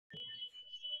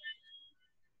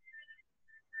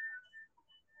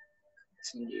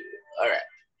continue. All right.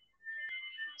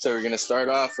 So we're going to start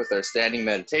off with our standing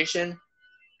meditation.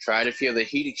 Try to feel the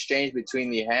heat exchange between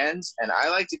the hands. And I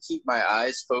like to keep my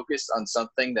eyes focused on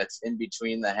something that's in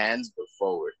between the hands but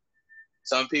forward.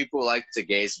 Some people like to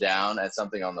gaze down at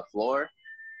something on the floor.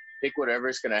 Pick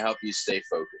whatever's going to help you stay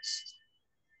focused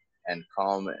and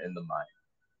calm in the mind.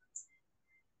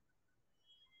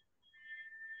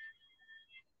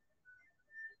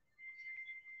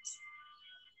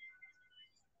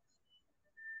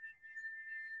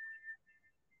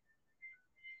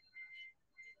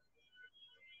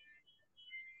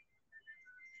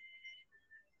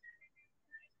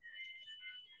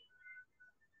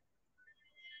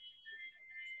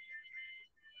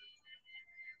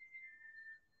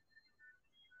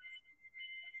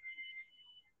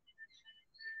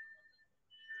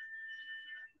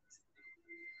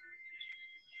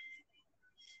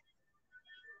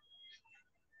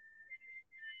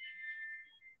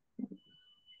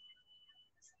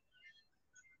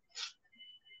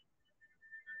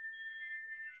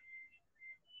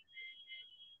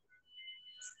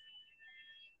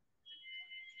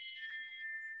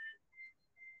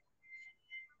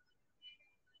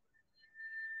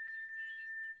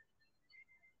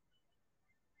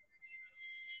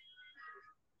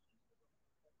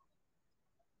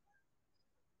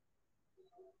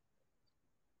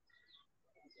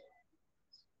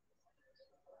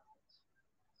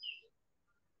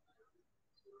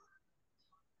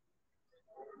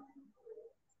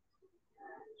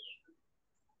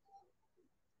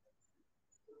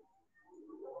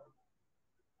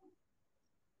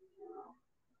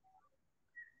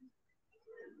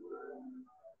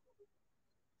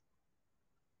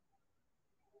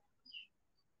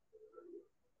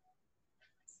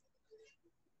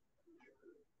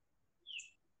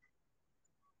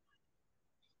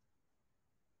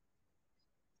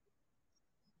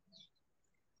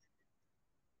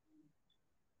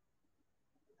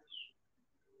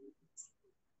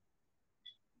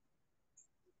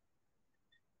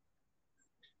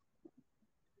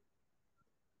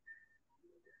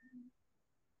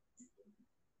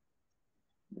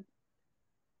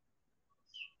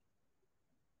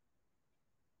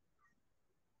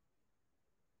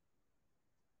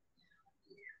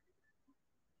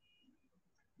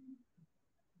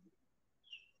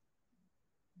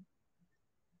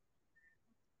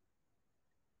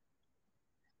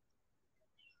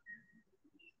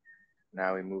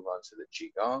 Now we move on to the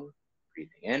Qigong,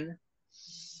 breathing in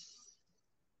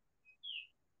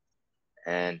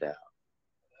and out.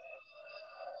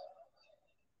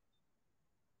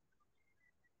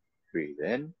 Breathe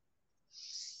in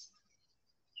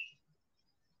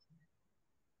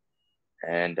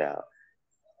and out.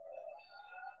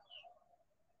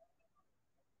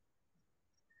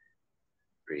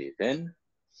 Breathe in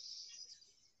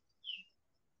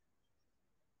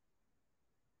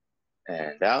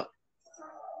and out.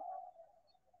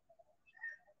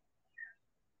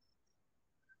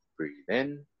 Breathe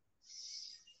in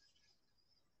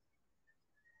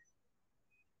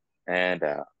and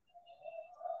out.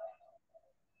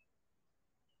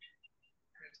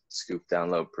 Scoop down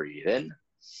low, breathe in.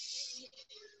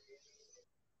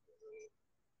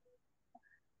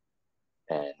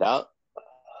 And out.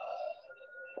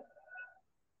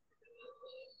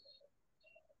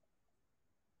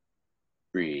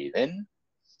 Breathe in.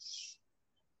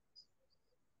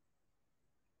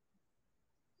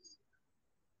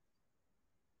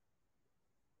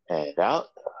 And out.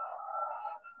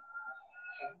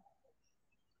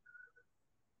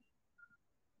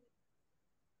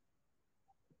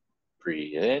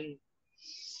 Breathe in.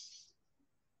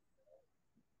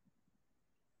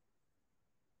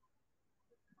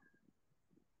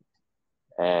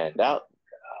 And out.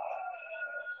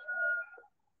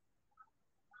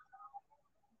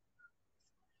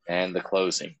 And the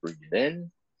closing, breathe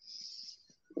in.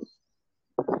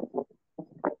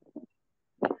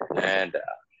 And out.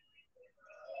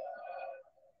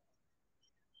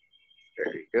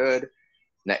 Very good.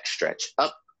 Next stretch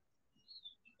up.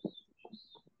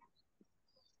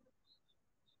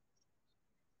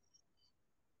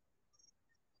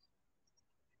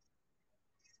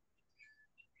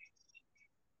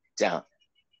 Down.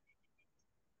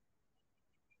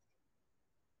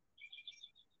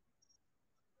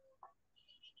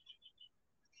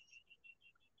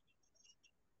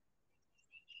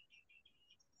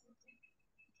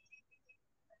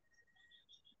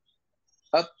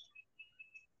 Up.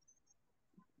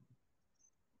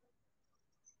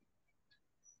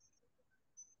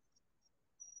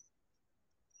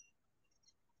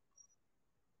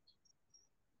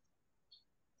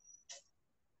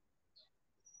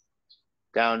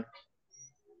 Down.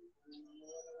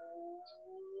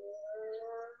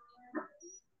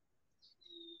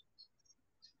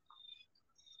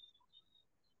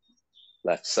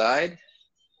 Left side.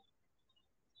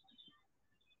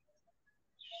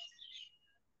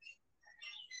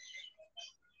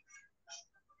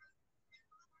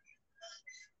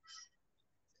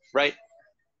 Right.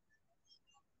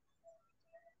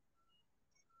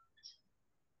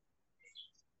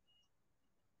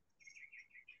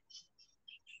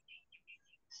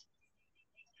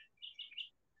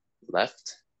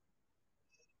 Left.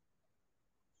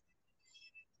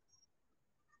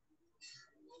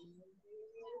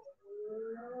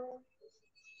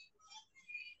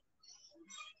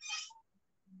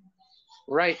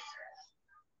 Right.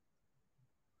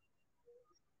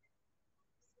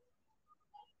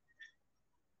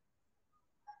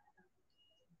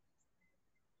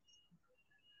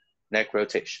 Neck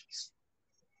rotations.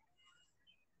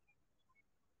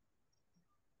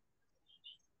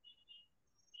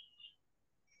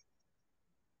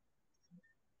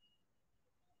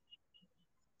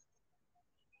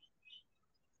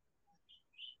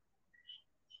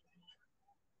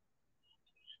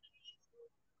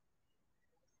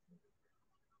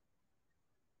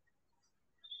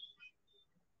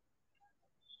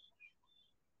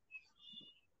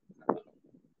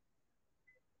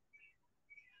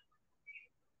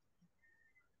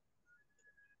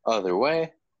 Other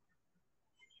way.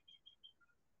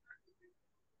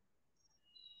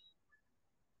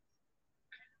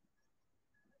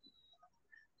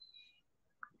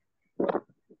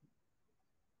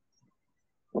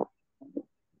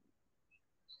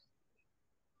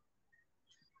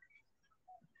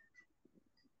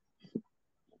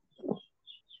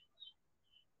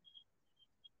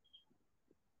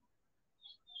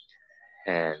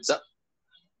 Hands up.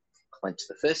 Clench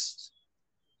the fist.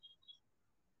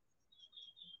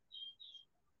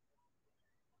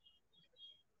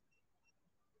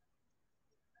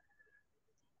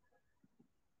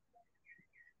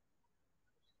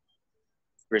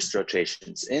 Wrist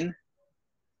rotations in.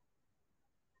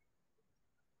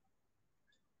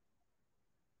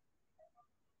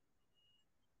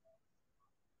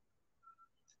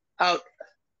 Out.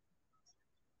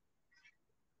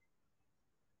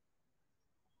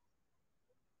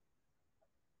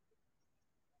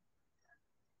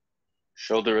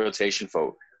 Shoulder rotation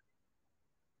forward.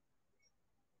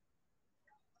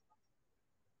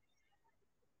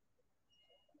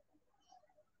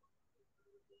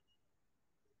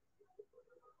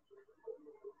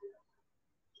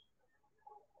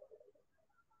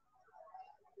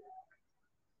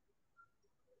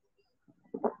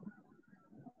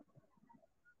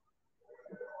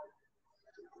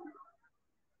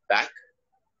 Back.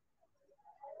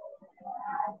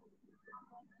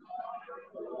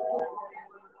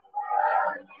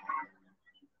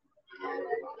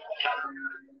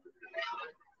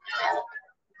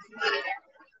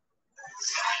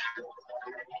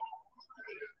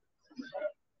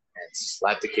 And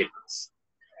slap the kidneys.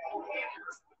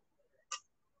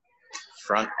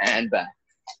 Front and back.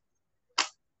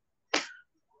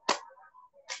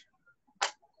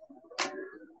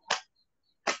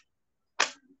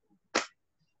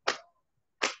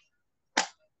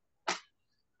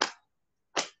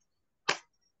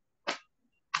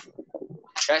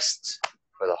 Chest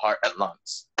for the heart and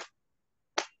lungs.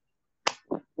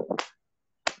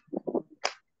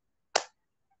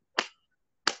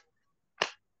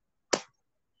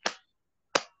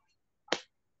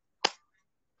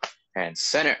 And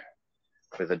center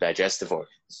for the digestive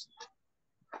organs.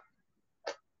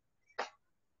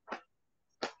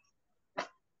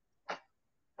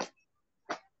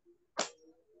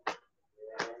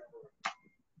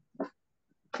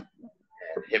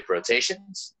 And hip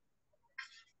rotations.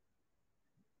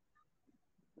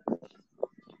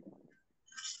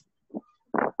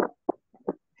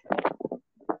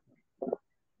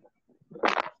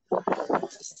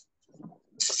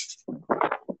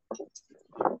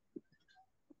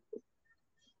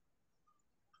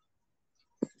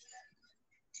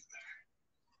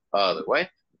 Other way.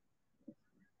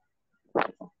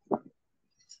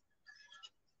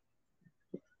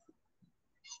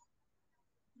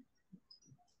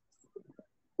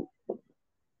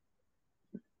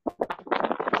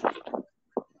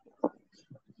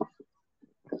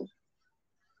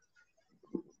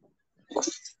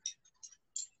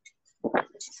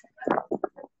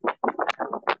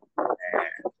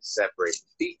 And separate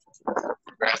the feet.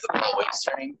 Grab the ball when it's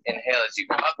turning. Inhale as you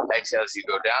go up. Exhale as you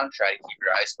go down. Try to keep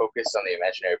your eyes focused on the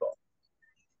imaginary ball.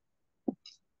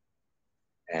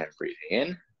 And breathing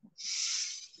in.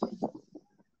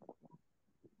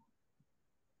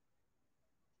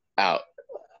 Out.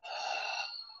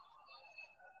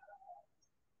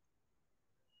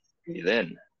 Breathe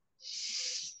in.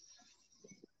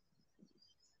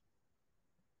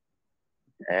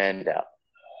 and out.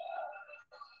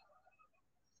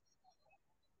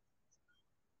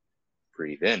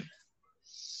 Breathe in.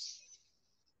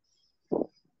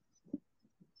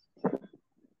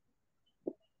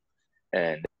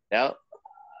 And out.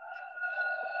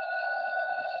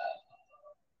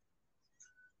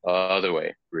 Other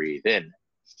way. Breathe in.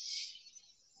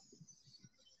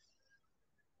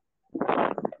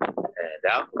 And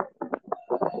out.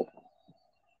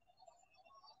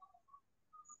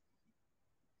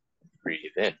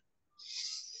 Breathe in.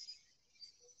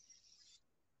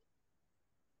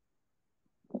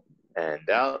 And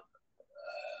out.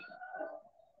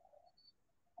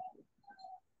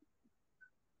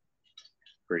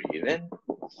 Breathe in.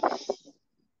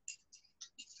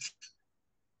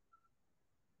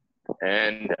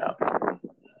 And out.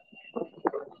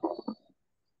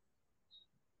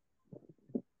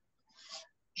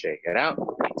 Shake it out.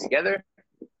 Feet together.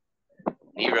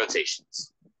 Knee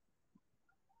rotations.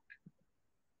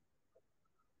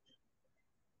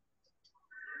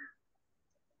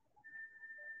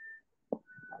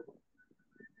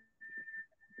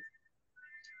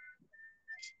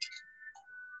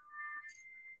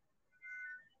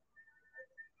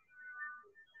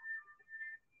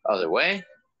 Other way.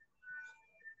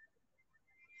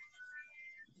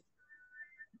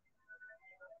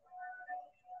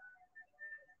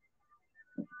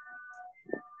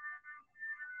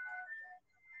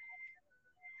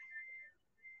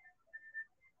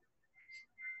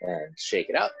 And shake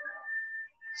it out.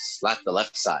 Slap the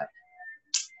left side.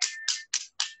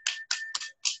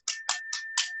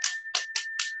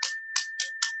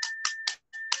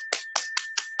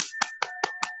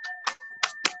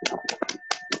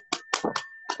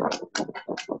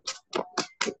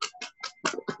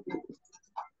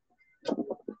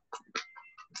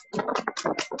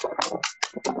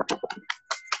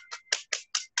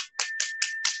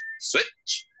 Switch.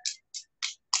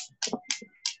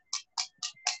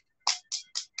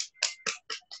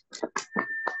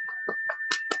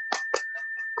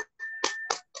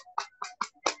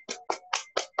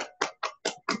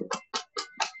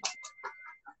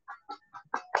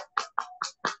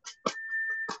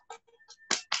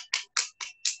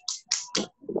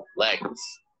 Legs.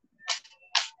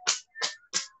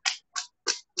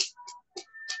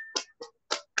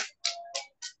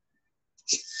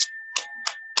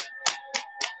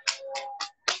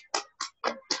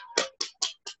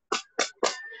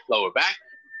 Lower back.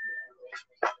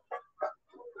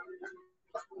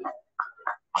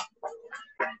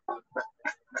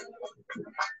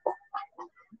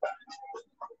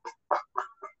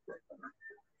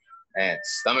 And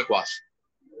stomach wash.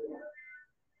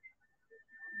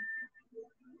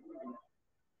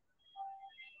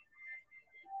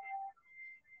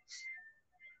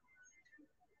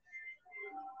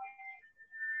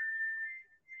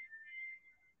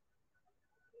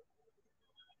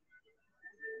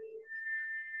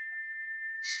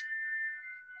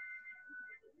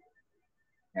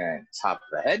 And top of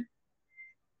the head.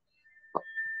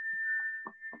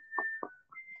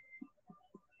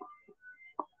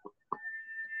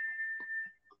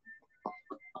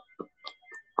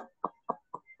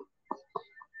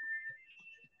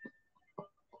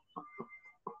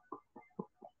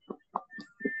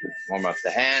 Warm up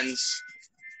the hands.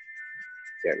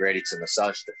 Get ready to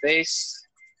massage the face.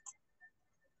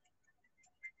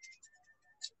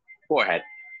 Forehead.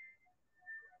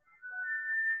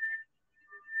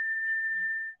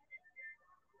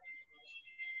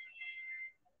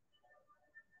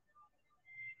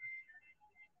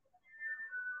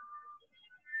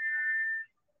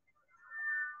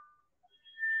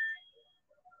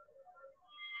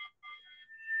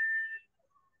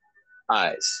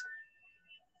 Eyes.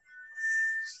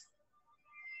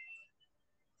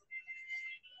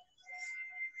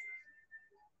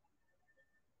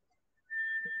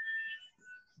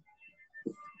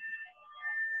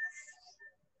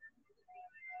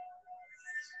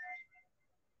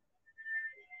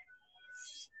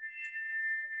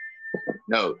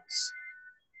 Nose.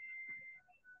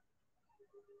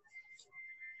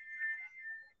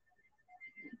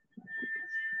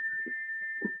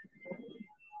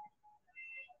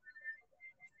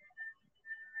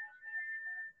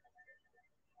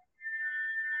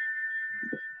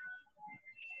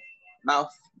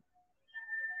 Mouth.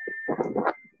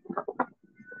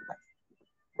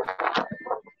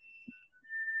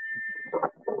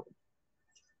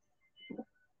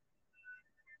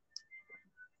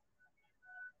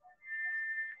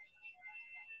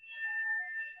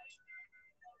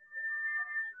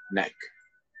 Neck.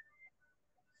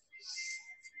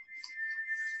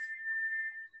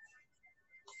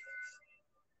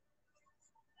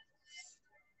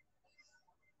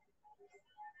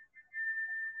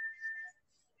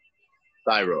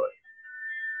 thyroid.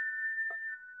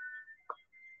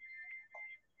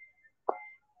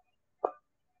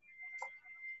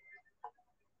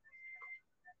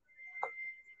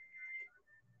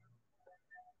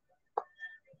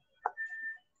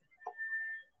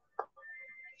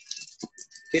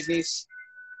 Kidneys.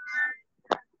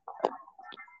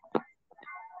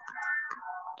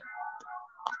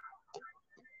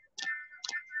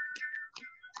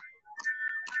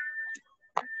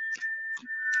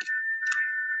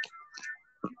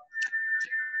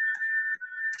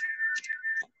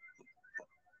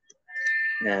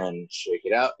 And shake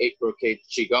it out. 8 brocade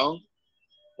Qigong.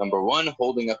 Number 1,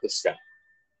 holding up the sky.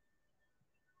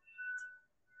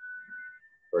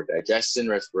 For digestion,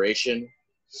 respiration,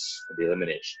 and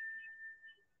elimination.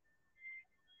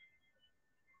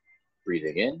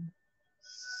 Breathing in.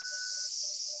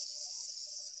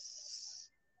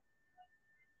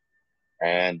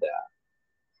 And out.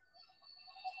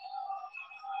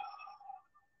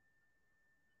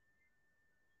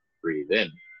 Breathe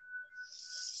in.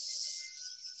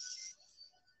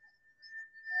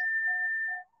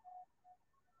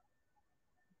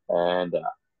 And out.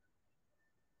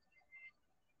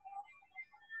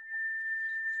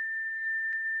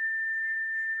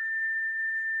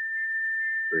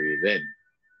 Breathe in.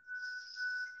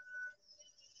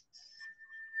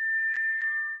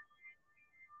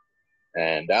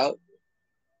 And out.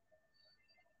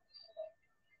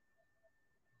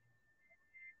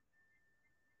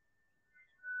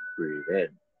 Breathe in.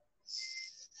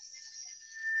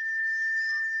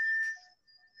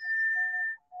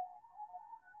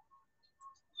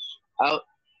 Out.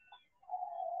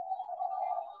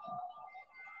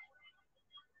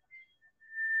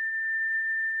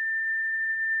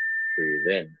 Breathe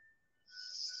in.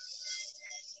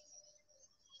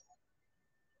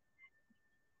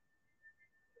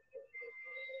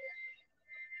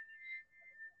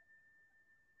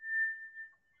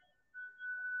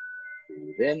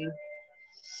 Breathe in.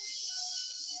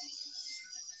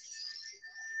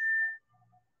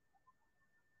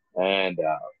 And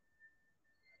out.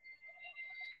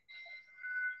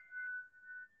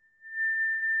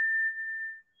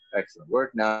 Excellent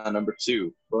work. Now, number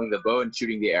 2, pulling the bow and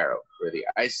shooting the arrow for the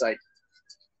eyesight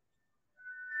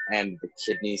and the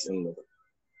kidneys and liver.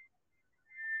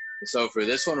 So for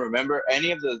this one, remember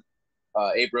any of the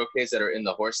 8 brocades that are in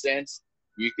the horse stance,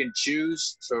 you can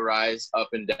choose to rise up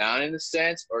and down in the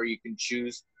stance, or you can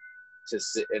choose to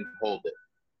sit and hold it.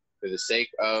 For the sake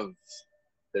of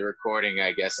the recording,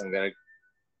 I guess I'm going to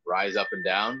rise up and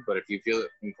down, but if you feel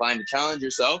inclined to challenge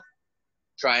yourself,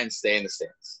 try and stay in the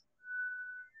stance.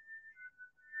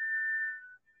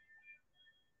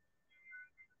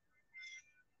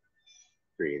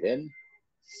 Breathe in.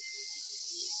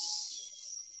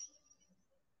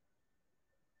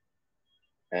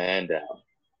 And out.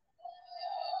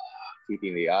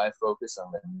 Keeping the eye focused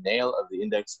on the nail of the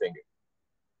index finger.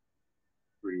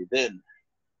 Breathe in.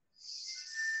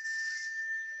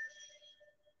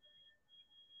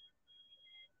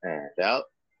 And out.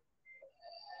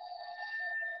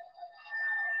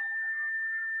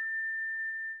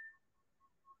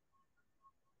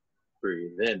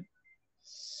 Breathe in.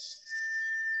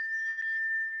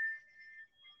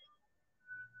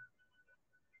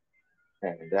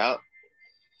 And out.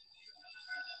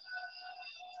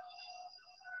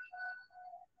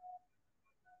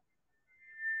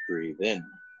 Breathe in.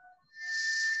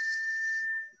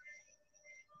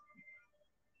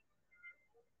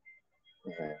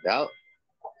 And out.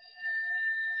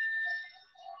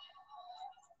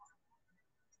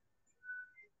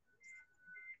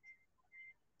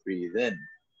 Breathe in.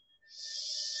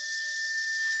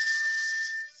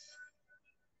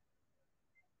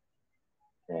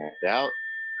 And out.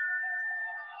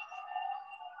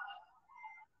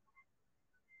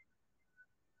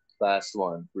 Last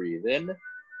one. Breathe in.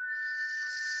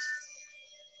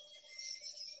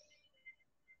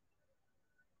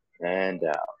 And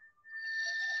out.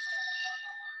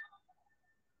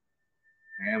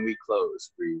 And we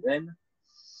close. Breathe in.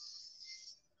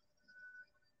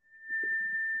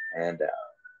 And out.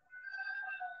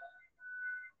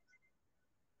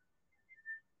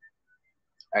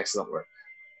 Excellent work.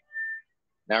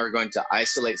 Now we're going to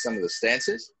isolate some of the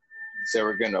stances. So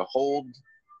we're going to hold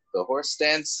the horse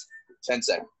stance for 10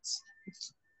 seconds.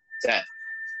 10,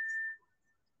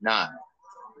 9,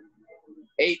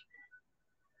 8,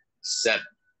 7,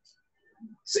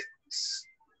 6,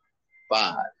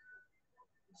 5,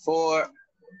 4,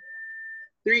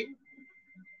 3,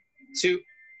 2,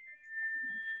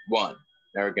 1.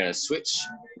 Now we're going to switch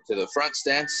to the front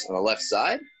stance on the left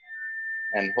side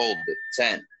and hold it.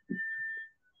 10,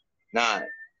 9,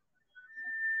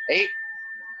 8,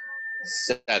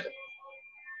 7,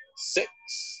 6,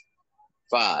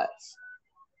 5,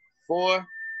 4,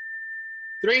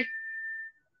 3,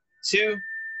 2,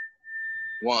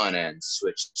 1, and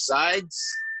switch sides.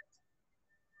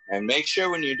 And make sure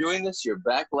when you're doing this, your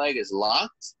back leg is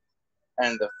locked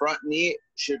and the front knee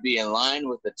should be in line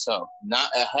with the toe, not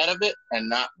ahead of it and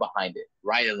not behind it,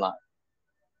 right in line.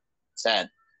 10,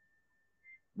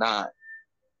 9,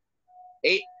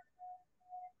 8,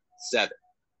 7,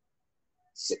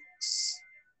 6,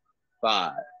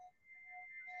 5,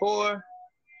 4,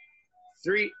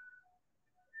 3,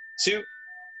 2,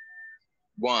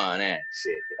 1, and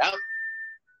shake it out.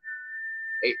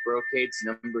 8 brocades,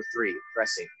 number 3,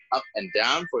 pressing up and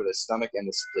down for the stomach and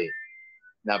the spleen.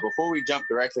 Now, before we jump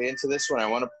directly into this one, I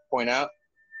want to point out,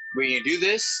 when you do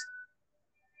this,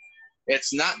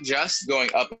 it's not just going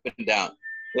up and down.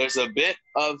 There's a bit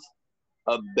of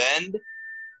a bend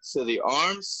to the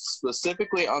arms,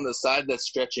 specifically on the side that's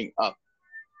stretching up.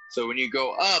 So when you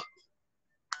go up,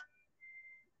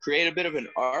 create a bit of an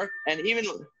arc and even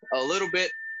a little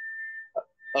bit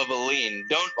of a lean.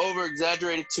 Don't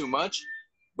over-exaggerate it too much,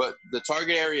 but the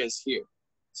target area is here.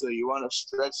 So you want to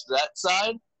stretch that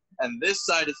side, and this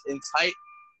side is in tight,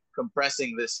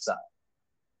 compressing this side.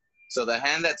 So the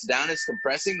hand that's down is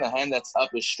compressing, the hand that's up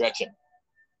is stretching.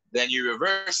 Then you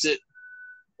reverse it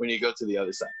when you go to the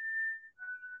other side.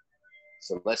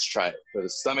 So let's try it for the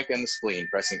stomach and the spleen,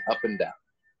 pressing up and down.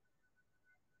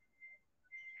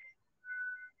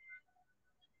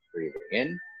 Breathing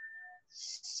in.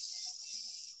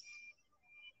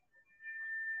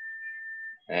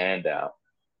 And out.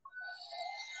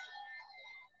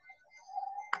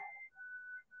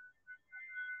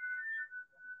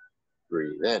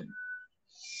 Breathe in.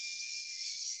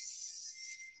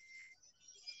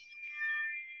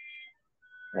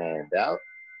 And out.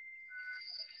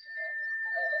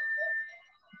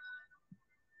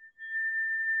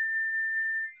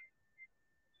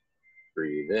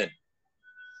 Breathe in.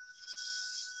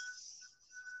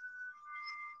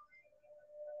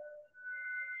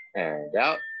 And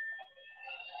out.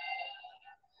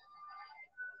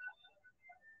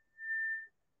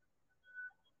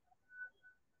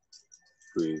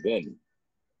 Breathe in.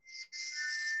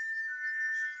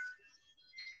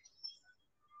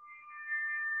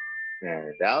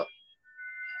 And out.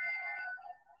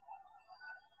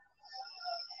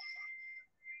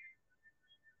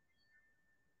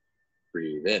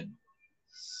 Breathe in.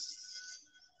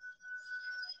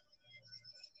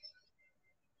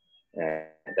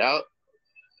 And out.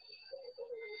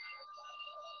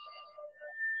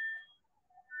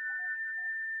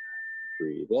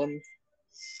 Breathe in.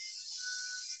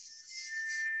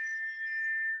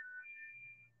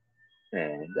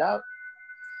 And out.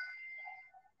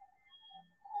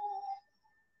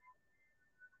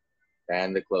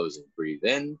 And the closing. Breathe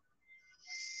in.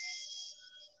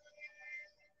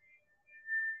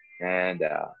 And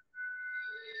out.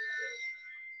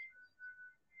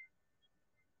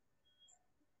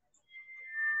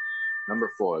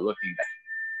 Number 4, looking back.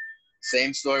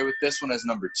 Same story with this one as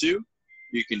number 2.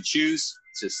 You can choose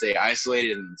to stay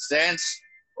isolated in the stance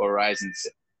or rise and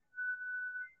sit.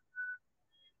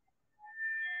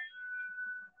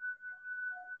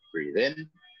 Breathe in.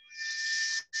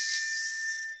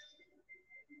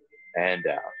 And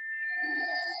out.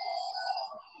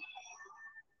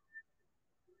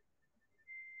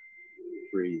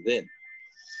 Breathe in.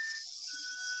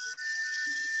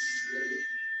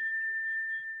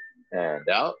 And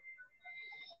out.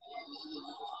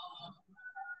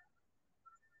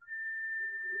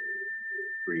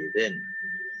 Breathe in.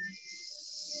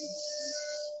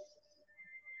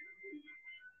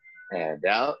 And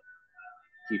out.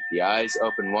 Keep the eyes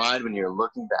open wide when you're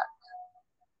looking back.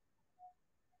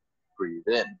 Breathe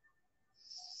in.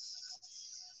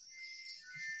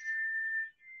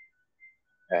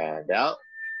 And out.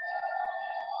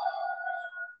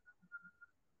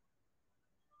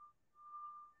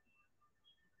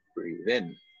 Breathe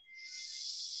in.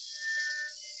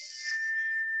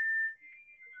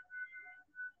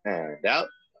 And out.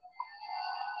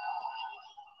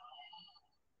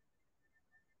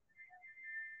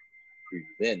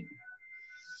 Breathe in.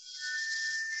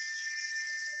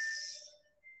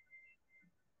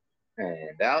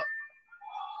 And out.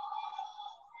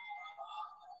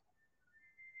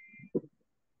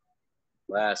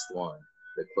 Last one,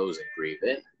 the closing. Breathe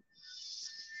in.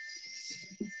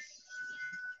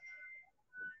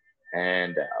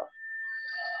 And out.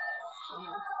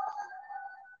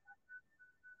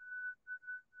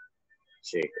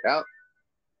 Shake it out.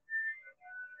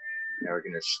 Now we're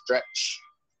going to stretch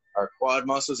our quad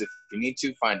muscles. If you need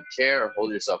to, find a chair or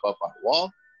hold yourself up on the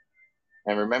wall.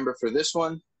 And remember, for this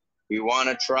one, You want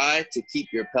to try to keep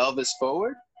your pelvis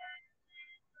forward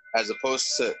as opposed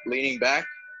to leaning back.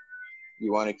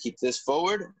 You want to keep this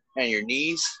forward and your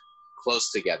knees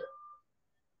close together.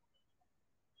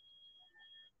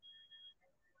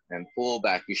 And pull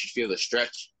back. You should feel the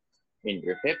stretch in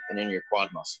your hip and in your quad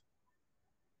muscle.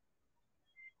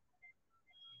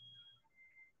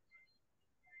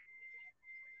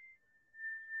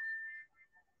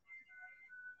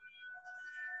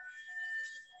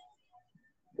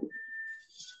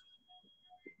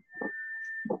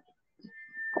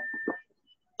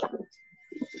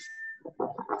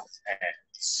 And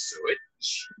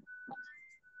switch.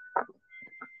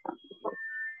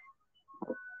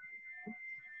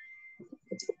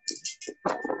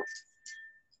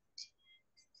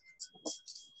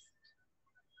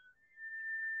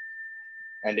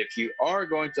 And if you are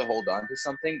going to hold on to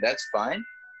something, that's fine.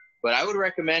 But I would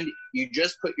recommend you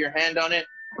just put your hand on it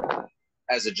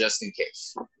as a just in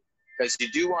case. Because you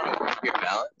do want to keep your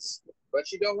balance,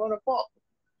 but you don't want to fall.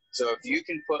 So if you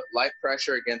can put light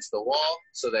pressure against the wall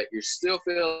so that you still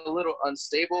feel a little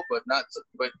unstable, but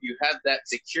you have that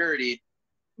security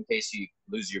in case you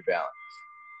lose your balance.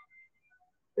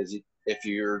 Because if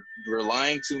you're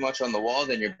relying too much on the wall,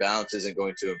 then your balance isn't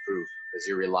going to improve because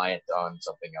you're reliant on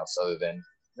something else other than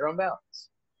your own balance.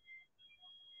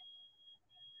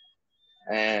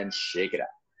 And shake it out.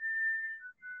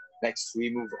 Next, we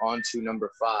move on to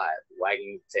number 5,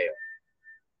 wagging the tail.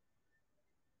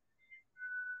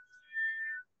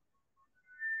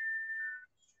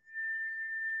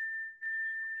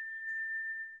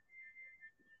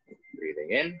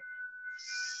 Breathing in.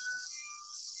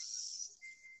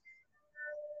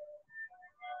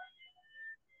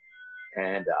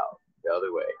 And out, the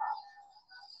other way.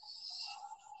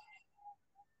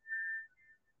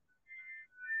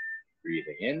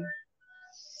 Breathing in.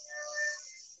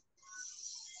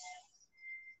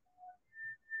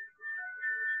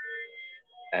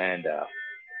 And out.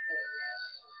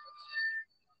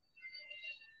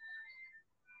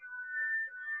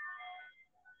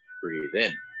 Breathe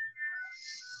in.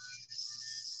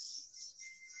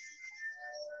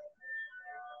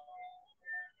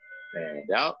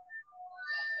 And out.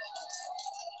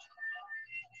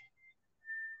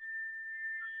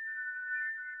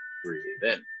 Breathe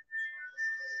in.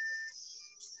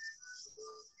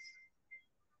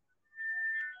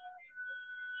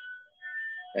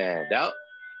 And out.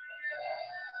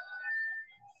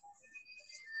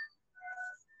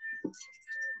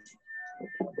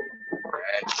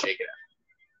 And shake it out.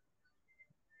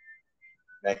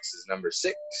 Next is number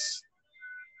 6,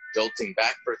 jolting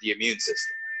back for the immune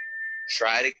system.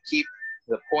 Try to keep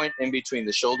the point in between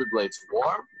the shoulder blades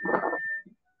warm.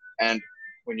 And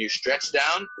when you stretch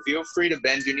down, feel free to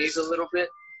bend your knees a little bit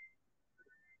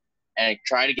and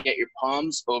try to get your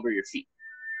palms over your feet.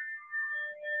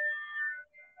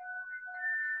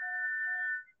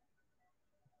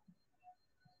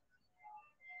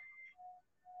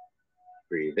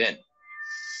 Breathe in.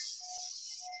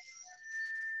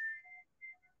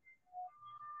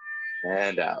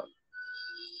 And out.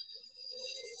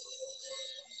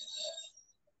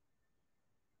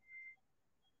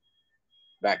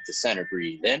 Back to center,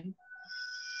 breathe in.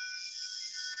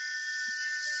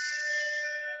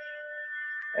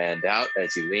 And out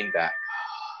as you lean back.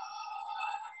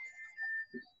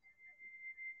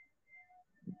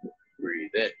 Breathe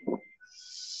in.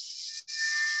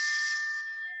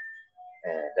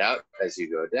 And out as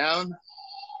you go down.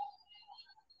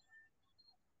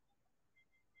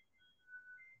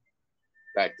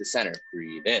 Back to center,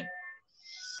 breathe in.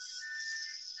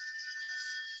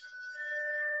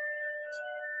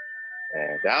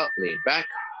 And out, lean back.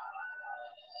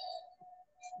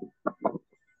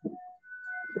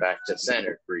 Back to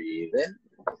center, breathe in.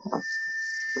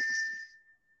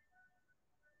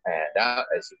 And out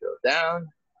as you go down.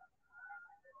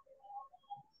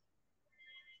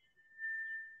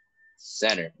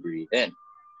 Center, breathe in.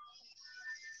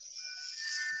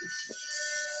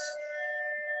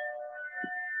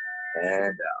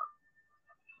 And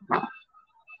out.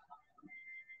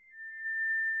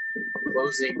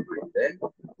 Closing, breathe in.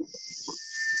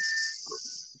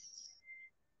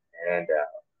 And out.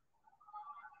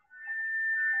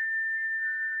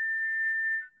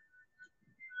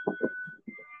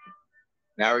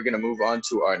 Now we're going to move on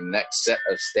to our next set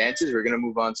of stances. We're going to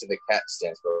move on to the cat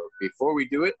stance. But before we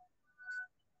do it,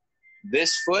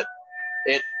 this foot,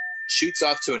 it shoots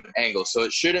off to an angle. So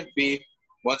it shouldn't be,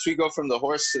 once we go from the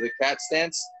horse to the cat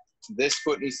stance, this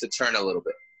foot needs to turn a little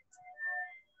bit.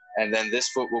 And then this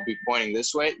foot will be pointing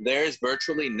this way. There's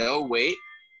virtually no weight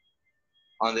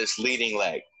on this leading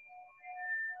leg.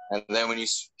 And then when you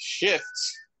shift,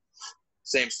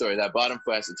 Same story. That bottom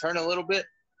foot has to turn a little bit,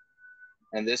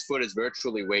 and this foot is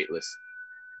virtually weightless.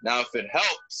 Now, if it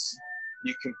helps,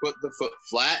 you can put the foot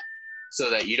flat so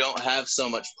that you don't have so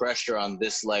much pressure on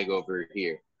this leg over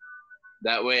here.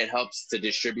 That way it helps to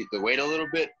distribute the weight a little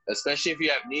bit, especially if you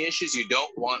have knee issues. You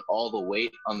don't want all the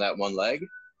weight on that one leg,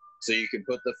 so you can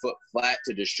put the foot flat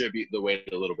to distribute the weight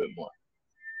a little bit more.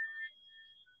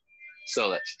 So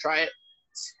let's try it.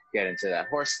 Let's get into that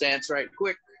horse stance right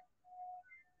quick.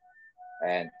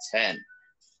 And 10,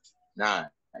 9,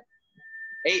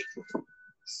 8,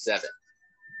 7,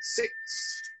 6,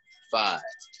 5,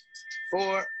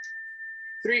 4,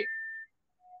 3,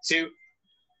 2,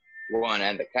 1.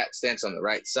 And the cat stance on the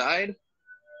right side.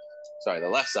 Sorry, the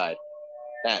left side.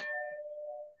 10,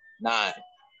 9,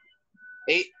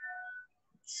 8,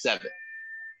 7,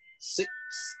 6,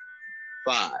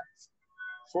 5,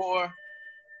 4,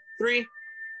 3,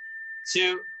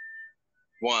 2,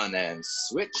 1. And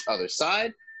switch other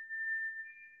side.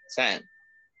 10,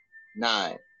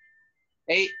 9,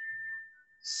 8,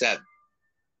 7,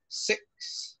 6,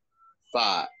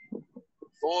 5,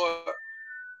 4,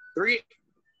 3,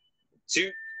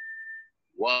 2,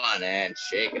 1. And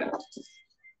shake it out.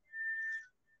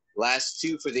 Last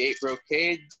two for the 8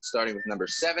 brocade, starting with number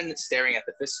 7, staring at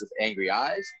the fist with angry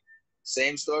eyes.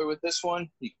 Same story with this one.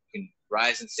 You can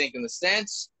rise and sink in the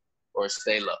stance or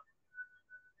stay low.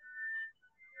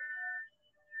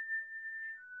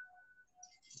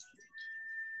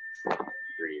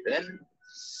 Breathe in.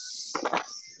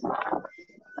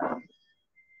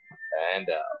 And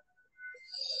out.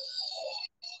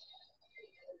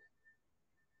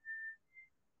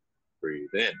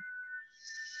 Breathe in.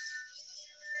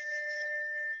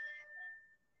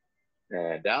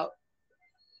 And out.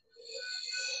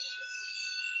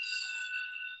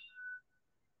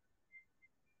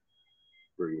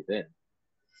 Breathe in.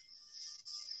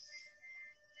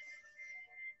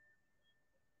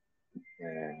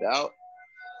 And out.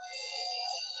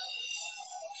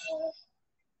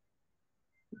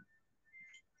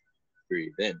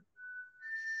 Breathe in.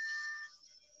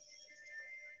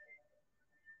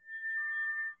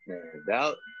 And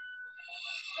out.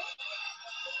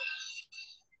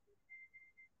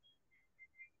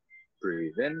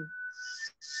 Breathe in.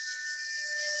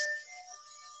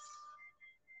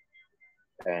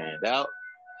 And out.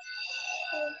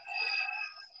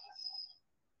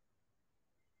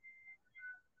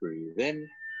 Breathe in.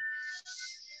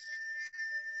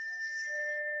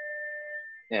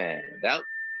 And out.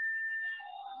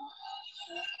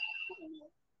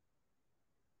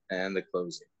 And the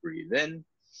closing. Breathe in.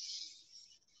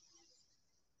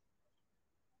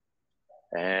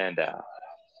 And out.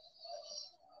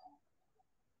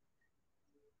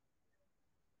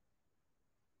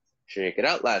 Shake it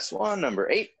out. Last one, number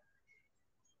 8.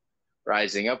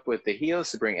 Rising up with the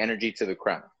heels to bring energy to the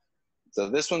crown. So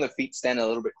this one, the feet stand a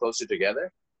little bit closer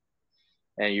together.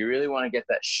 And you really want to get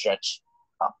that stretch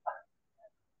up.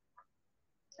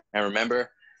 And remember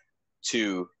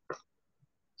to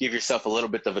give yourself a little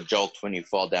bit of a jolt when you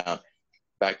fall down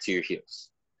back to your heels.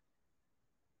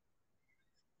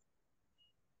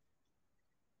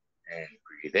 And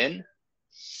breathe in.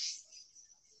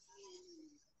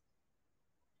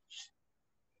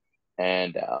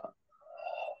 And out.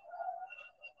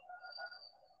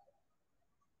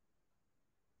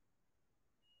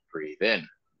 Breathe in.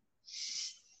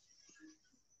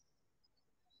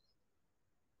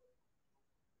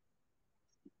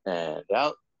 And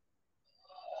out.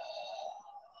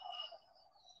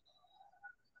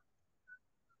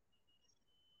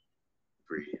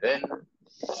 Breathe in.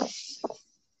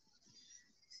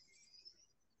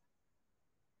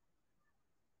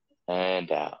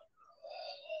 And out.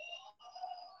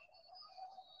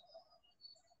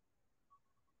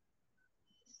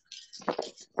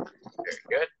 Very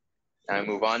good. Now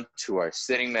move on to our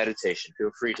sitting meditation.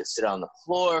 Feel free to sit on the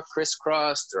floor,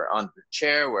 crisscrossed, or on the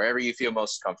chair, wherever you feel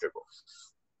most comfortable.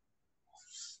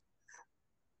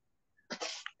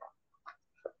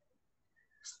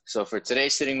 So for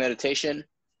today's sitting meditation,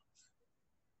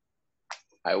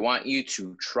 I want you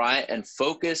to try and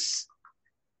focus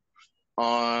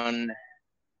on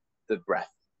the breath.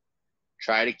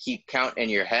 Try to keep count in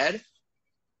your head.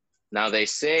 Now they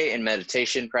say in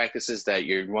meditation practices that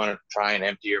you want to try and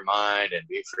empty your mind and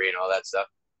be free and all that stuff.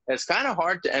 It's kind of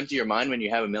hard to empty your mind when you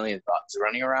have a million thoughts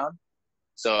running around.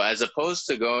 So as opposed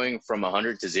to going from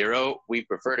 100 to 0, we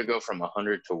prefer to go from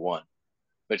 100 to 1,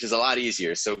 which is a lot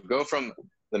easier. So go from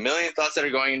the million thoughts that are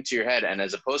going into your head, and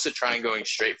as opposed to trying going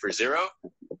straight for 0,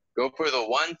 go for the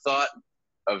one thought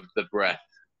of the breath,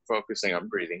 focusing on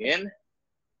breathing in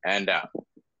and out.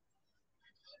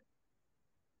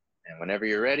 And whenever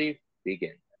you're ready,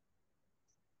 begin.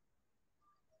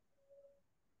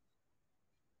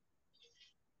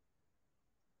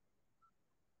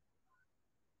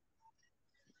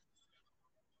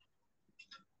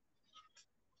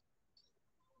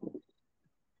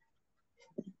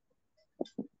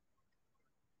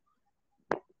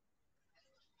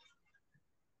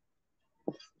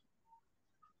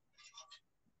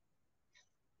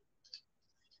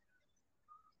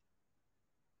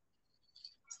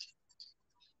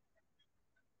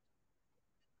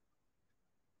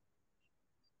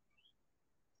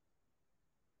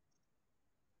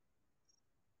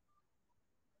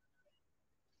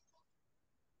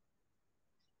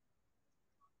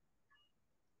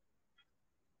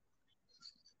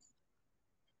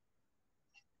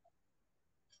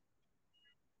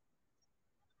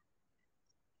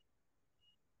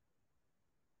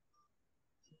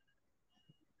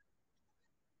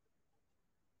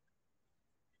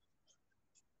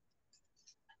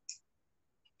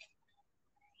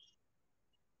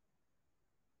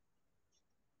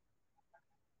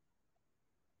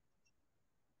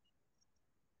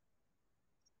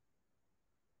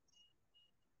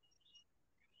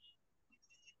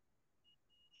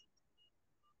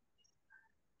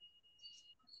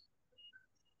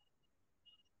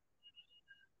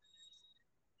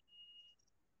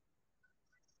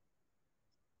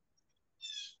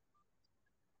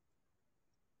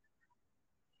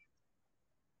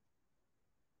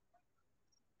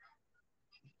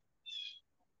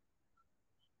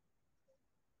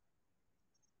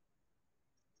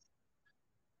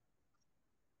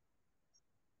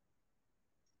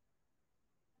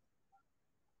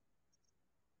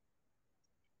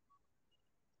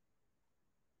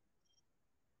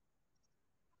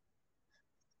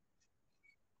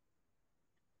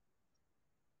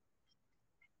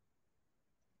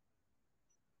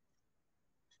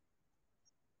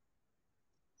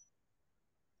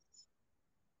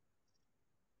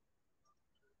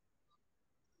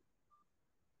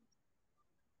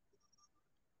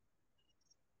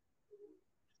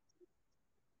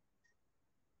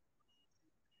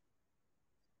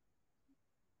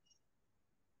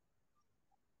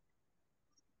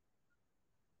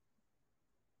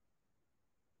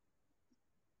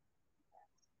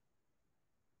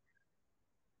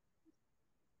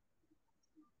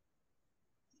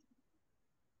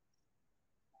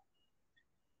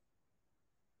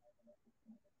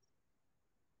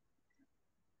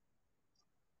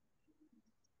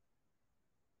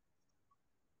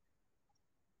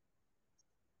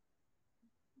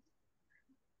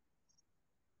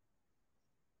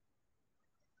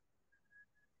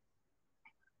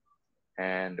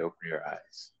 and open your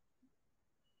eyes.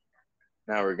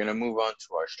 Now we're gonna move on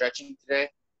to our stretching today.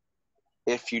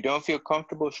 If you don't feel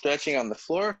comfortable stretching on the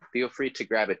floor, feel free to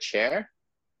grab a chair.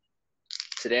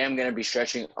 Today I'm gonna be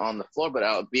stretching on the floor, but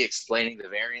I'll be explaining the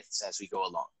variants as we go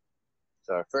along.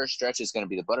 So our first stretch is gonna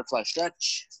be the butterfly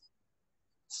stretch.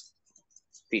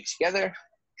 Feet together,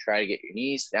 try to get your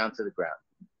knees down to the ground.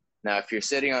 Now, if you're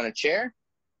sitting on a chair,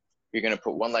 you're gonna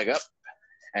put one leg up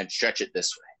and stretch it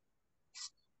this way.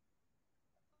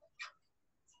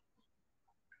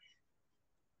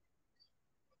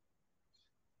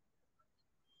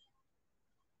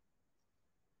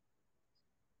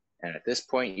 And at this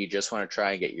point, you just want to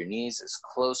try and get your knees as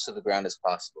close to the ground as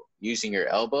possible. Using your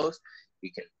elbows,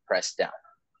 you can press down.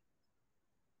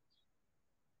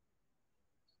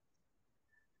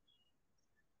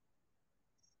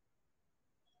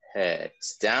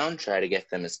 Heads down, try to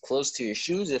get them as close to your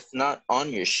shoes, if not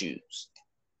on your shoes.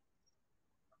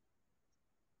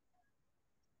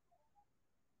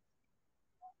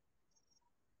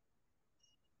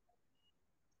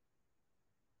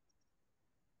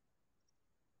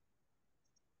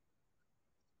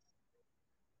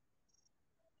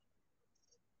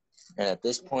 And at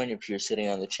this point, if you're sitting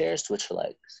on the chair, switch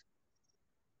legs.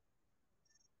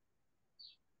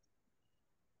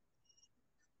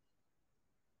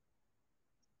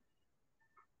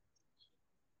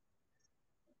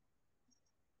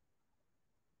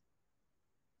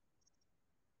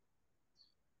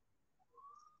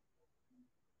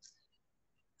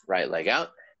 Right leg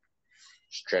out,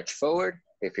 stretch forward.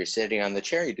 If you're sitting on the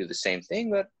chair, you do the same thing,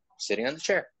 but sitting on the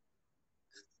chair.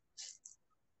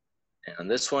 And on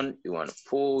this one, you want to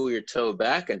pull your toe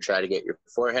back and try to get your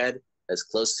forehead as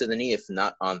close to the knee, if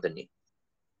not on the knee.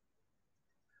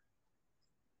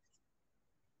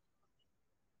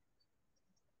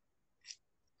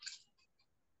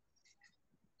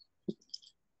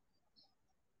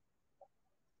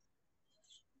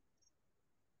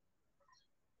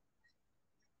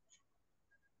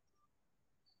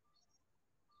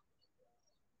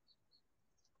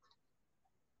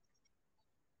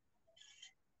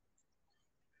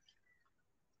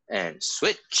 And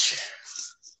switch.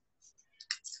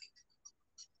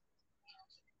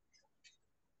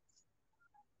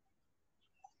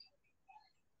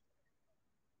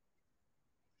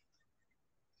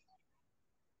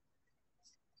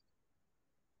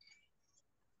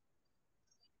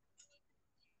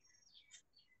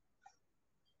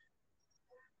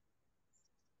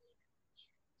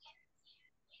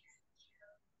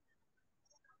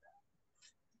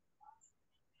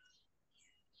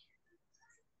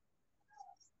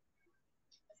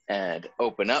 And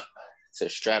open up to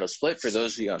straddle split. For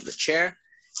those of you on the chair,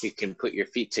 you can put your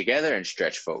feet together and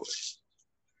stretch forward.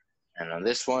 And on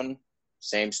this one,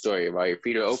 same story. While your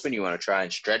feet are open, you want to try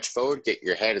and stretch forward, get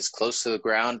your head as close to the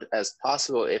ground as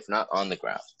possible, if not on the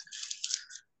ground.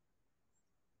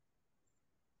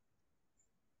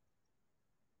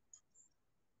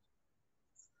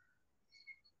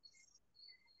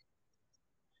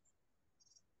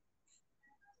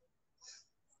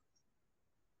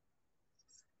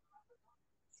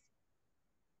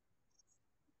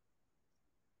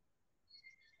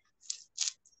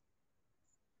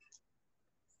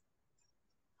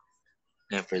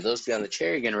 And for those of you on the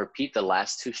chair, you're going to repeat the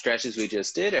last two stretches we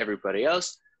just did. Everybody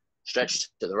else, stretch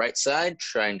to the right side,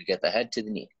 trying to get the head to the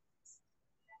knee.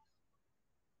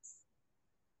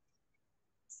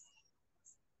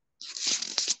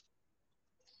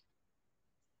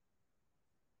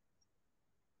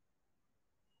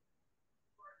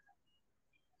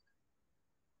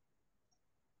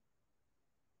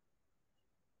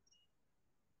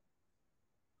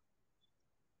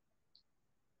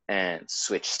 And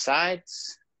switch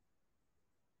sides.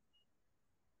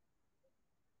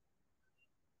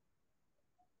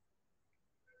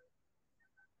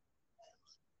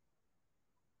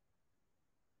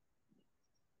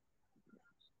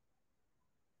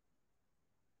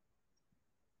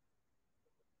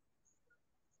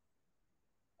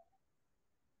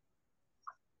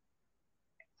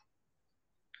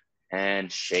 And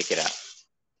shake it out.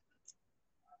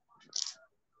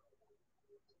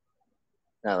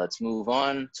 Now let's move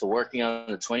on to working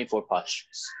on the 24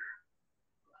 postures.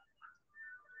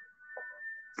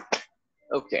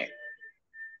 Okay,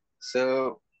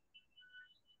 so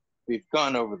we've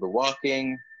gone over the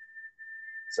walking.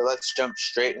 So let's jump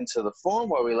straight into the form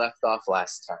where we left off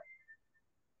last time.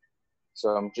 So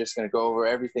I'm just going to go over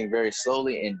everything very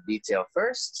slowly in detail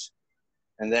first,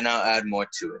 and then I'll add more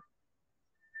to it.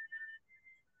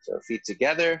 So feet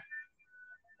together,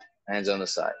 hands on the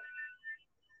side.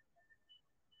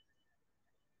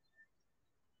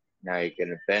 Now you're going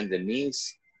to bend the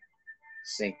knees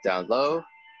Sink down low.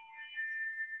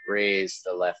 Raise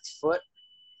the left foot.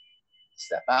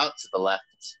 Step out to the left.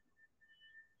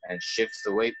 And shift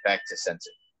the weight back to center.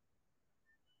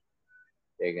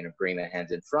 You're going to bring the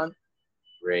hands in front.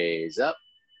 Raise up.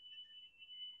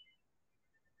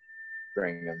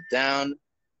 Bring them down.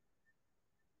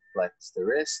 Flex the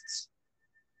wrists.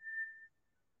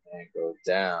 And go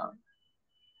down.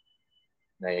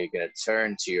 Now you're going to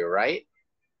turn to your right.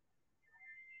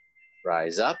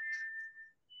 Rise up.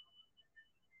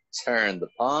 Turn the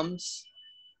palms.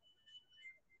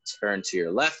 Turn to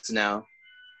your left now.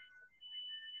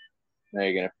 Now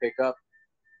you're going to pick up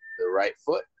the right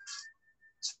foot.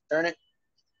 Turn it.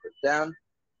 Put it down.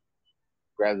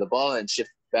 Grab the ball and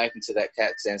shift back into that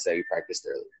cat stance that you practiced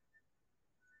earlier.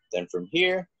 Then from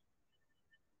here,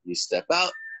 you step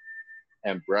out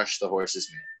and brush the horse's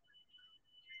mane.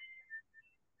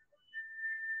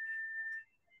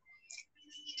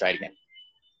 Try it again.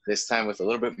 This time with a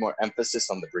little bit more emphasis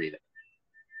on the breathing.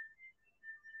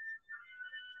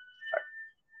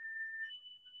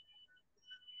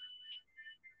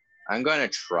 Right. I'm going to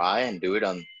try and do it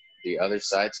on the other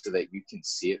side so that you can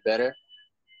see it better.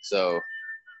 So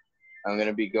I'm going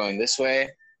to be going this way,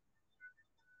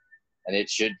 and it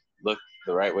should look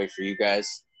the right way for you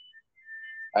guys.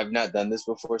 I've not done this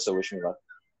before, so wish me luck.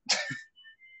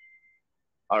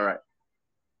 All right.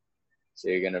 So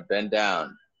you're going to bend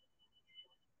down.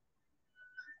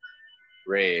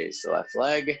 Raise the left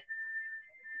leg.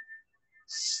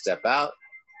 Step out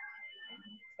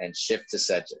and shift to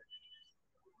center.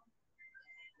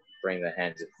 Bring the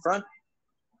hands in front.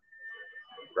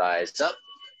 Rise up.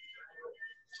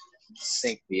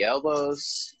 Sink the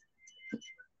elbows.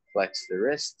 Flex the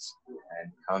wrists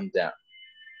and come down.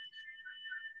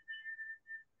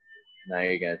 Now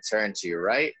you're going to turn to your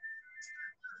right.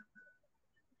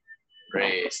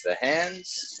 Raise the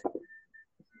hands.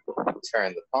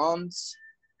 Turn the palms.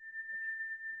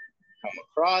 Come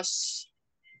across.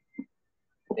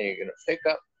 Then you're going to pick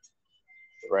up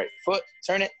the right foot,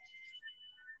 turn it,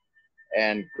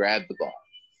 and grab the ball.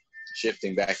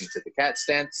 Shifting back into the cat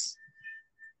stance.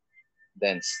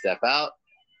 Then step out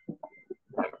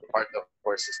and part the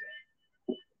horse's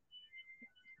mane.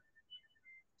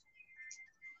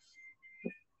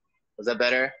 Was that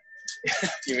better?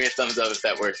 Give me a thumbs up if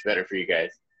that works better for you guys.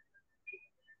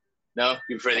 No?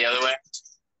 You prefer the other way?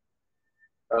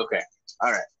 Okay.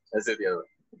 All right. Let's do it the other way.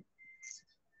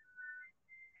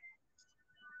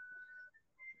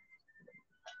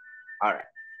 All right.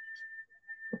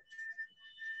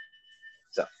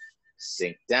 So,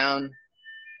 sink down.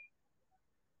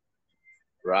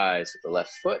 Rise with the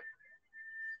left foot.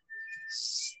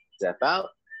 Step out.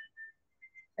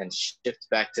 And shift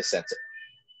back to center.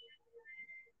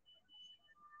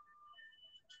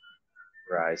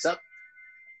 Rise up.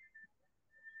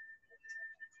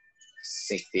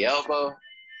 Sink the elbow.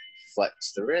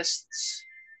 Flex the wrists.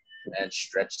 And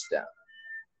stretch down.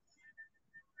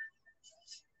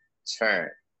 Turn.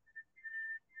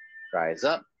 Rise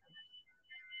up.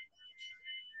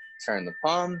 Turn the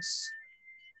palms.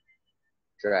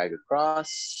 Drag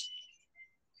across.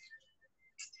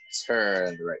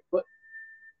 Turn the right foot.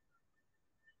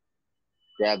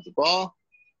 Grab the ball.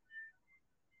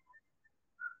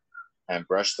 And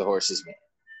brush the horse's mane.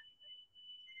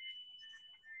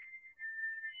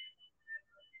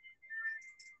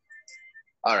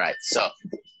 All right, so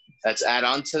let's add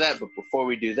on to that. But before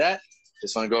we do that,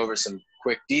 just want to go over some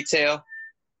quick detail.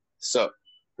 So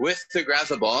with the grab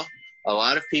the ball, a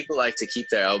lot of people like to keep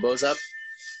their elbows up.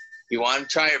 You want to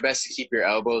try your best to keep your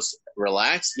elbows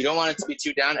relaxed. You don't want it to be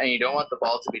too down, and you don't want the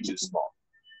ball to be too small.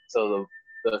 So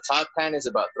the top hand is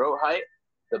about throat height.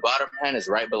 The bottom hand is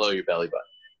right below your belly button.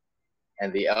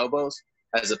 And the elbows,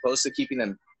 as opposed to keeping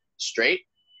them straight,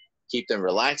 keep them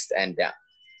relaxed and down.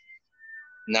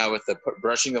 Now with the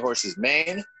brushing the horse's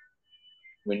mane,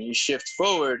 when you shift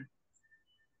forward,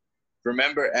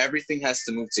 remember everything has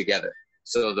to move together.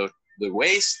 So the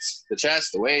waist, the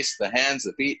chest, the waist, the hands,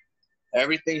 the feet,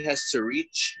 everything has to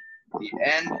reach the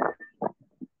end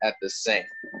at the same.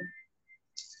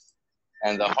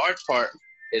 And the hard part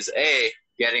is A,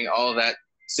 getting all that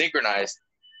synchronized,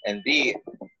 and B,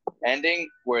 ending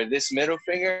where this middle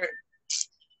finger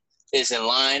is in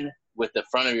line with the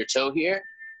front of your toe here,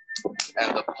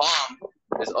 and the palm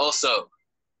is also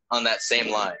on that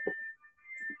same line.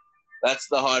 That's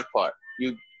the hard part.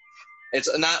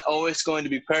 It's not always going to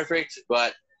be perfect,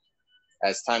 but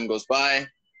as time goes by,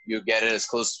 you get it as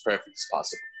close to perfect as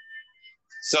possible.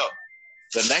 So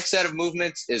the next set of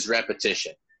movements is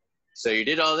repetition. So you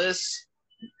did all this,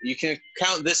 you can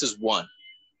count this as one.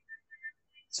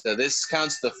 So this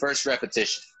counts the first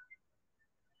repetition.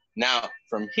 Now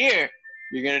from here,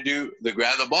 you're gonna do the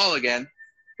grab the ball again,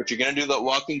 but you're gonna do the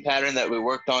walking pattern that we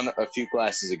worked on a few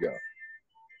classes ago.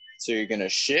 So you're gonna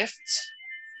shift,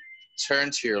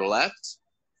 turn to your left,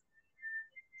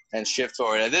 and shift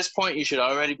forward. At this point, you should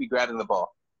already be grabbing the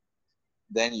ball.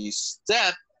 Then you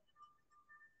step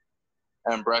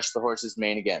and brush the horse's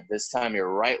mane again. This time your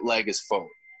right leg is forward.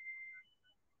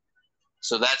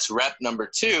 So that's rep number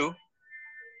 2.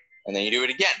 And then you do it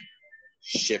again.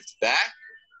 Shift back,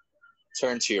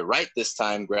 turn to your right this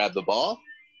time, grab the ball,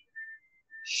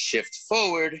 shift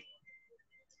forward,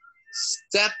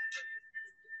 step,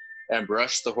 and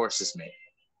brush the horse's mane.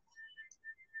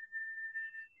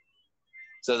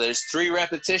 So there's 3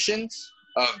 repetitions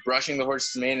of brushing the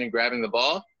horse's mane and grabbing the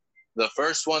ball. The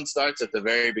first one starts at the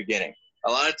very beginning.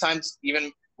 A lot of times,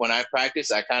 even when I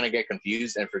practice, I kind of get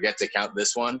confused and forget to count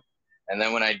this one. And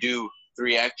then when I do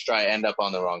 3 extra, I end up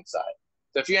on the wrong side.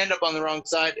 So if you end up on the wrong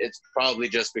side, it's probably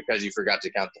just because you forgot to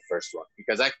count the first one.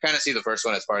 Because I kind of see the first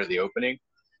one as part of the opening,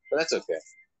 but that's okay.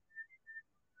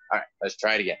 All right, let's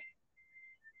try it again.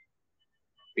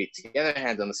 Feet together,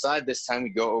 hands on the side. This time we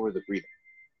go over the breathing.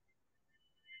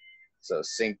 So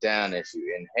sink down as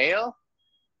you inhale.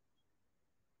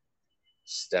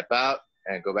 Step out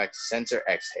and go back to center,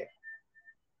 exhale.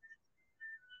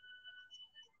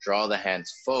 Draw the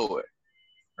hands forward.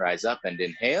 Rise up and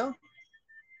inhale.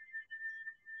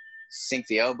 Sink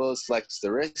the elbows, flex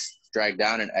the wrists, drag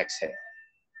down and exhale.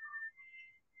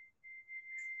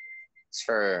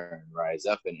 Turn, rise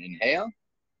up and inhale.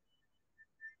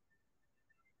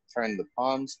 Turn the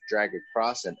palms, drag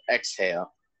across and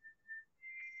exhale.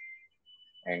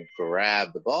 And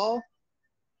grab the ball.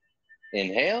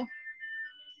 Inhale.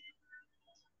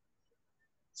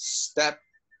 Step,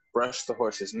 brush the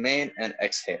horse's mane and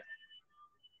exhale.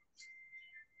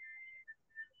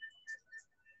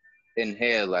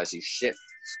 Inhale as you shift,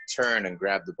 turn and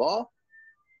grab the ball.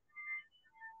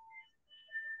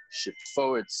 Shift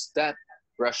forward, step,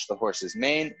 brush the horse's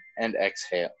mane and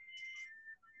exhale.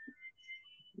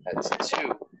 That's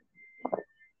 2.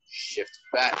 Shift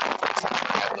back,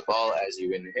 grab the ball as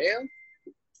you inhale.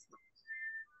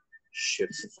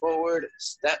 Shift forward,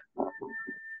 step,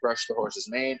 brush the horse's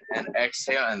mane and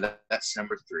exhale, and that's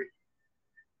number 3.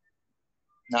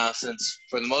 Now, since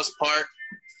for the most part,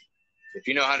 if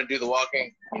you know how to do the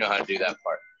walking, you know how to do that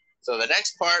part. So the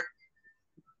next part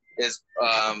is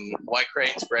why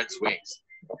crane spreads wings.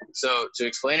 So to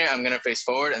explain it, I'm gonna face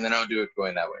forward and then I'll do it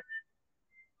going that way.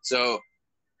 So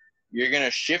you're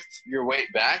gonna shift your weight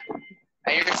back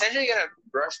and you're essentially gonna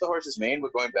brush the horse's mane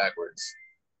but going backwards,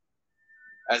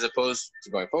 as opposed to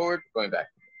going forward, going back.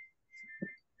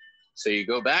 So you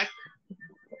go back,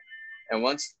 and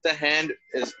once the hand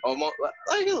is almost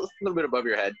like a little bit above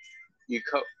your head, you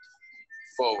go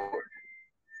forward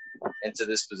into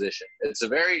this position. It's a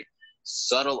very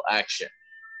subtle action.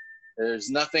 There's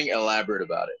nothing elaborate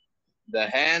about it. The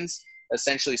hands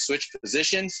essentially switch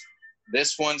positions.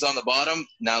 This one's on the bottom.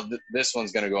 Now this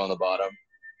one's going to go on the bottom.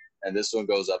 And this one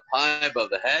goes up high above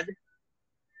the head.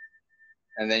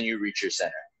 And then you reach your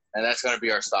center. And that's going to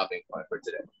be our stopping point for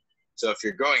today. So if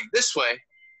you're going this way,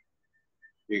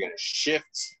 you're going to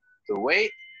shift the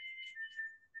weight.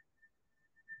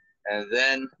 And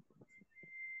then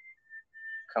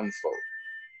come forward.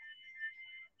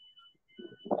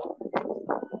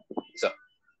 So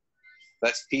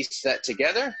let's piece that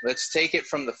together. Let's take it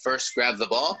from the first grab the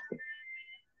ball.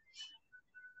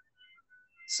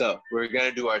 So we're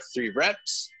gonna do our 3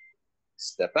 reps.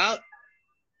 Step out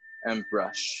and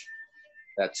brush.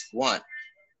 That's 1.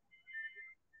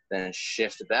 Then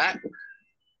shift back,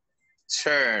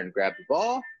 turn, grab the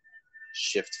ball,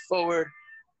 shift forward,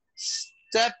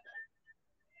 step,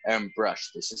 and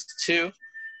brush. This is 2.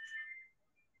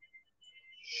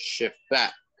 Shift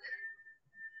back,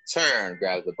 turn,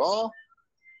 grab the ball,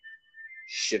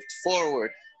 shift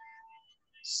forward,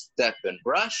 step and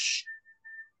brush.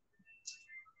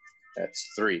 That's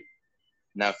 3.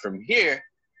 Now from here,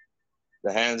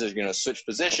 the hands are gonna switch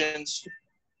positions.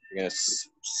 You're gonna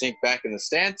sink back in the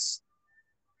stance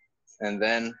and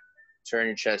then turn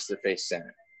your chest to face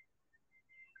center.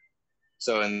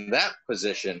 So in that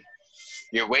position,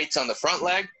 your weight's on the front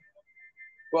leg.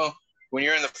 Well, when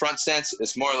you're in the front stance,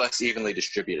 it's more or less evenly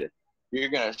distributed. You're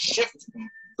gonna shift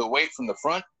the weight from the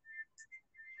front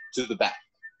to the back.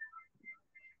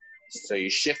 So you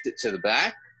shift it to the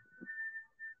back,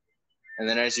 and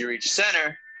then as you reach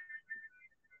center,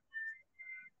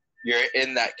 you're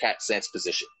in that cat stance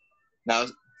position. Now,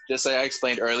 just like I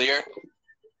explained earlier,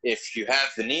 if you have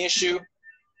the knee issue,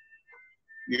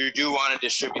 you do want to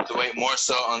distribute the weight more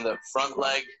so on the front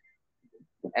leg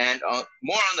and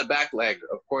more on the back leg,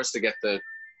 of course, to get the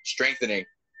strengthening,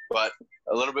 but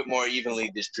a little bit more evenly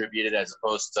distributed as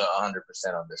opposed to 100%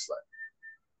 on this leg.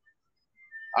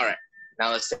 All right,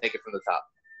 now let's take it from the top.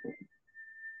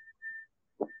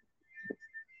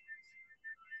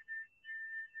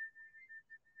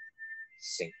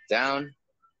 Sink down,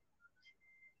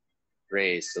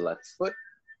 raise the left foot,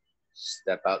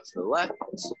 step out to the left,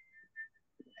 and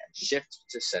shift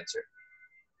to center.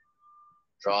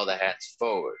 Draw the hands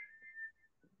forward,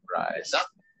 rise up,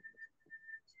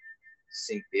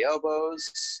 sink the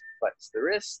elbows, flex the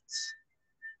wrists,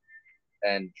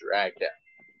 and drag down.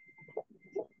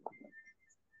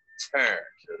 Turn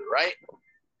to the right,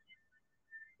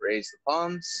 raise the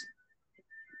palms,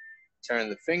 turn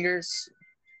the fingers,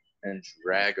 and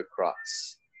drag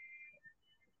across.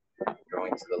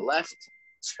 Going to the left,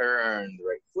 turn the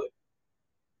right foot,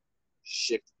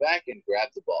 shift back and grab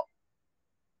the ball.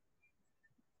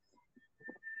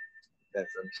 Then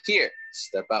from here,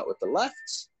 step out with the left,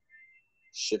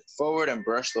 shift forward and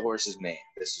brush the horse's mane.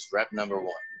 This is rep number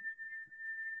 1.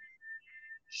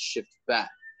 Shift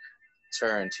back,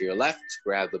 turn to your left,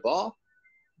 grab the ball,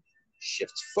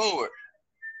 shift forward,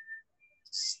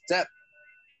 step,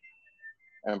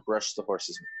 and brush the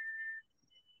horse's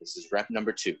mane. This is rep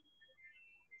number 2.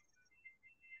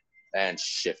 And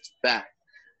shift back,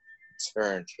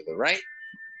 turn to the right,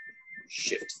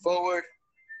 shift forward,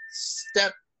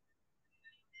 step.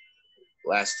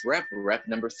 Last rep, rep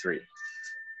number 3.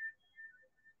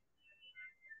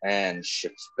 And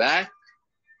shift back,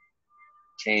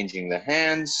 changing the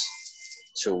hands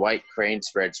to white crane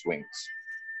spreads wings.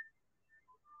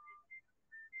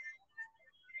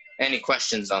 Any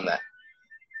questions on that?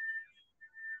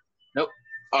 Nope.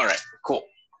 All right, cool.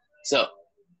 So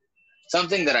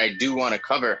something that I do want to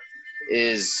cover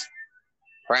is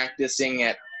practicing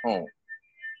at home.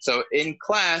 So in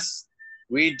class,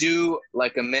 we do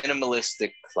like a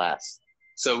minimalistic class.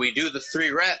 So we do the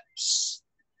 3 reps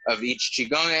of each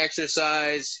Qigong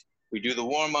exercise, we do the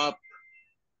warm-up,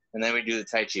 and then we do the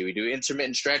Tai Chi. We do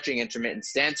intermittent stretching, intermittent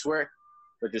stance work,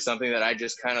 which is something that I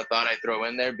just kind of thought I'd throw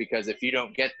in there because if you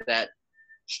don't get that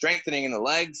strengthening in the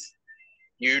legs,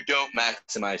 you don't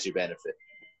maximize your benefit.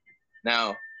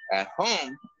 Now, at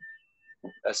home,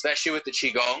 especially with the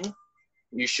Qigong,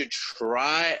 you should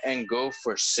try and go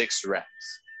for 6 reps.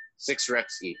 6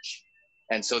 reps each.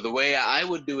 And so the way I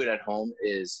would do it at home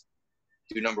is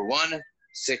do number 1,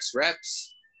 6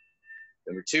 reps,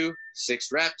 number 2,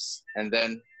 6 reps, and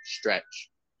then stretch.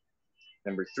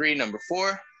 Number 3, number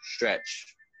 4,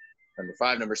 stretch. Number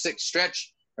 5, number 6,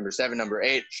 stretch. Number 7, number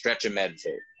 8, stretch and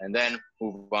meditate. And then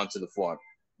move on to the form.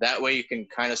 That way you can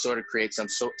kind of sort of create some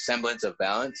semblance of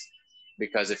balance,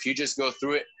 because if you just go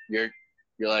through it, your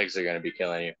legs are going to be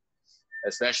killing you.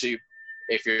 Especially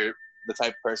if you're the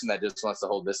type of person that just wants to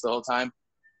hold this the whole time,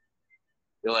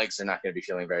 your legs are not going to be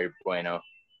feeling very bueno.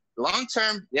 Long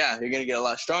term, yeah, you're going to get a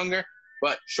lot stronger,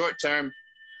 but short term,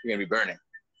 you're going to be burning,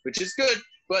 which is good,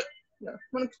 but you know, I'm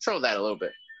going to control that a little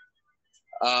bit.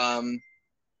 And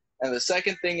the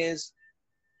second thing is,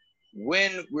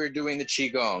 when we're doing the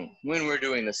Qigong, when we're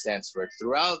doing the stance work,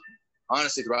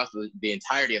 honestly, throughout the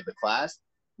entirety of the class,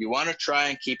 you want to try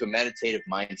and keep a meditative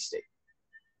mind state.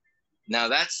 Now,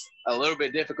 that's a little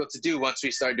bit difficult to do once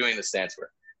we start doing the stance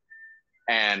work.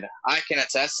 And I can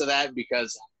attest to that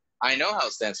because I know how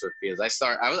stance work feels.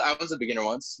 I was a beginner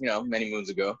once, many moons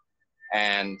ago,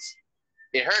 and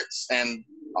it hurts. And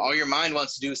all your mind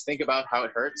wants to do is think about how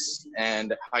it hurts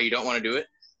and how you don't want to do it.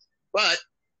 But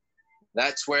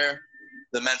that's where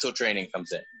the mental training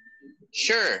comes in.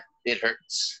 Sure, it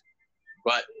hurts,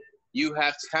 but you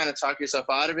have to kind of talk yourself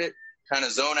out of it, kind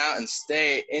of zone out and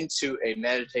stay into a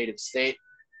meditative state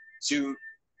to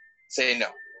say, no,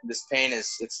 this pain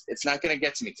it's not going to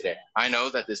get to me today. I know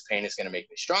that this pain is going to make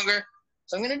me stronger,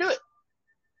 so I'm going to do it.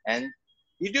 And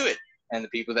you do it. And the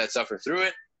people that suffer through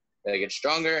it, they get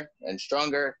stronger and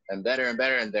stronger and better,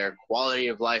 and their quality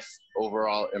of life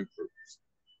overall improves.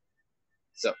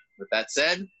 So with that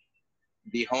said,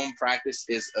 the home practice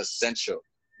is essential.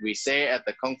 We say at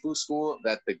the Kung Fu school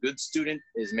that the good student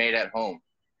is made at home.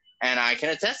 And I can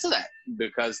attest to that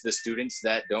because the students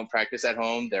that don't practice at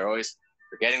home, they're always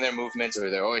forgetting their movements or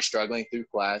they're always struggling through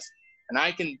class. And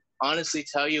I can honestly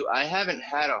tell you, I haven't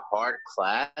had a hard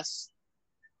class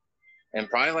in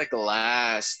probably like the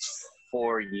last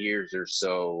 4 years or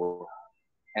so.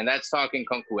 And that's talking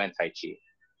Kung Fu and Tai Chi.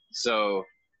 So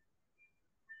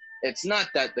it's not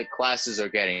that the classes are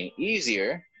getting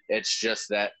easier. It's just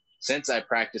that since I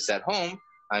practice at home,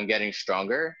 I'm getting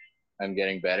stronger, I'm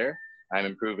getting better, I'm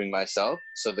improving myself.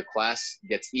 So the class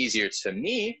gets easier to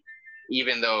me,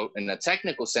 even though in a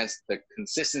technical sense, the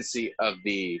consistency of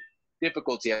the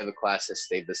difficulty of the class has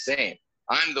stayed the same.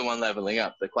 I'm the one leveling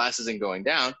up. The class isn't going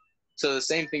down. So the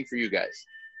same thing for you guys.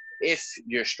 If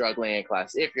you're struggling in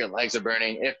class, if your legs are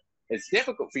burning, if it's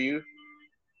difficult for you,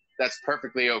 that's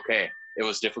perfectly okay. It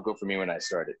was difficult for me when I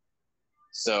started.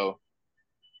 So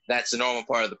that's a normal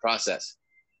part of the process.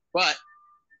 But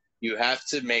you have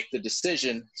to make the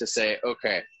decision to say,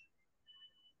 okay,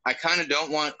 I kind of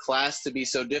don't want class to be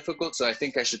so difficult, so I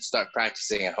think I should start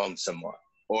practicing at home some more.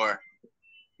 Or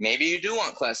maybe you do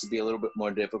want class to be a little bit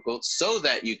more difficult so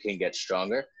that you can get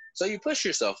stronger, so you push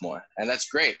yourself more, and that's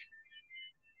great.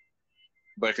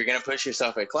 But if you're going to push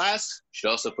yourself at class, you should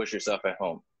also push yourself at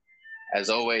home. As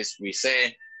always, we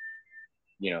say,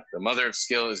 the mother of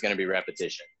skill is going to be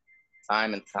repetition,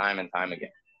 time and time and time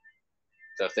again.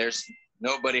 So if there's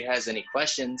nobody has any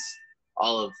questions,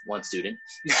 all of one student,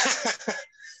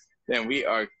 then we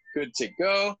are good to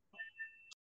go.